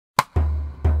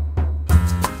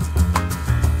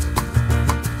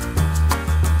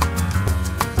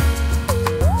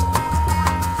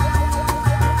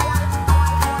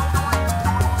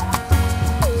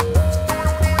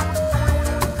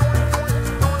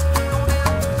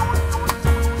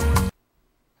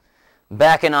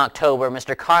Back in October,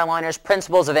 Mr. Karliner's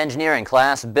Principles of Engineering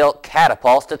class built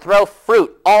catapults to throw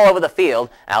fruit all over the field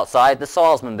outside the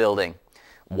Salzman building.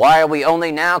 Why are we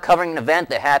only now covering an event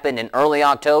that happened in early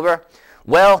October?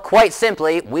 Well, quite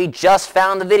simply, we just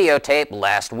found the videotape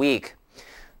last week.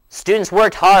 Students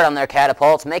worked hard on their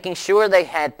catapults, making sure they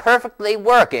had perfectly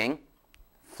working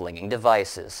flinging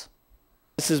devices.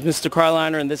 This is Mr.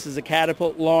 Karliner, and this is a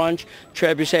catapult launch,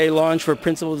 trebuchet launch for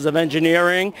Principles of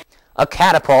Engineering. A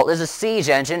catapult is a siege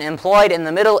engine employed in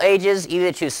the Middle Ages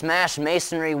either to smash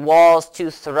masonry walls to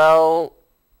throw...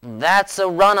 That's a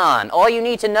run-on. All you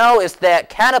need to know is that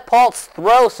catapults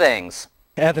throw things.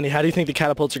 Anthony, how do you think the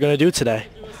catapults are going to do today?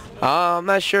 I'm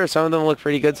not sure. Some of them look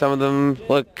pretty good. Some of them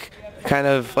look kind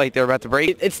of like they're about to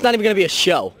break. It's not even going to be a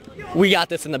show. We got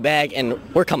this in the bag, and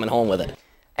we're coming home with it.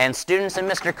 And students in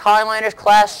Mr. Karliner's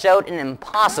class showed an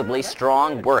impossibly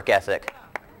strong work ethic.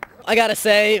 I gotta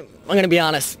say, I'm gonna be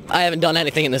honest, I haven't done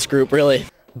anything in this group, really.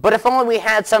 But if only we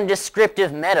had some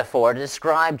descriptive metaphor to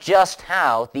describe just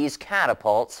how these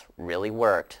catapults really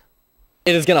worked.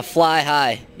 It is gonna fly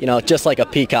high, you know, just like a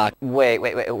peacock. Wait,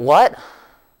 what?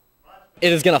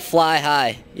 It is gonna fly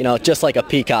high, you know, just like a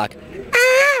peacock.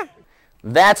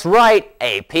 That's right,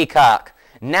 a peacock.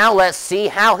 Now let's see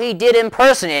how he did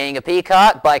impersonating a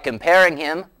peacock by comparing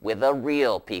him with a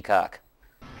real peacock.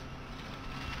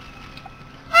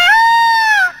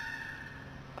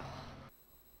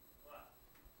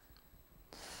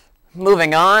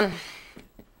 Moving on,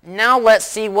 now let's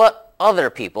see what other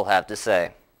people have to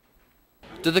say.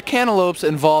 Do the cantaloupes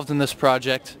involved in this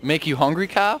project make you hungry,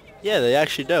 Kyle? Yeah, they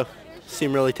actually do.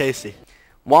 Seem really tasty.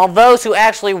 While those who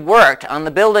actually worked on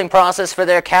the building process for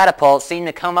their catapults seemed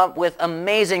to come up with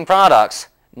amazing products,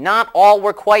 not all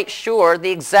were quite sure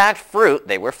the exact fruit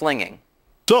they were flinging.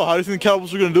 So, how do you think the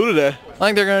catapults are going to do today? I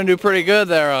think they're going to do pretty good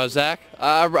there, Zach.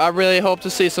 I really hope to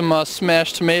see some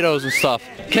smashed tomatoes and stuff.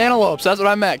 Cantaloupes, that's what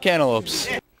I meant, cantaloupes.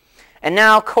 And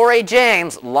now Corey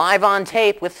James, live on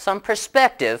tape with some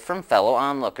perspective from fellow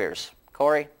onlookers.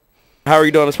 Corey? How are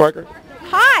you doing, Miss Parker?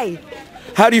 Hi.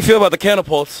 How do you feel about the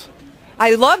catapults?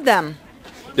 I love them.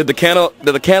 Did the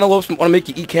cantaloupes want to make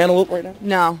you eat cantaloupe right now?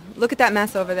 No. Look at that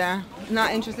mess over there.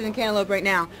 Not interested in cantaloupe right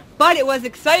now. But it was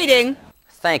exciting.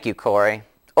 Thank you, Corey.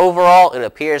 Overall, it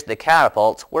appears the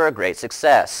catapults were a great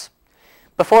success.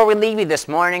 Before we leave you this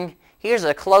morning, here's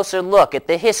a closer look at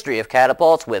the history of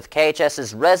catapults with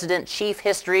KHS's resident chief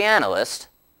history analyst,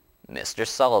 Mr.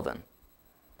 Sullivan.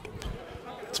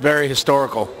 It's very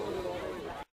historical.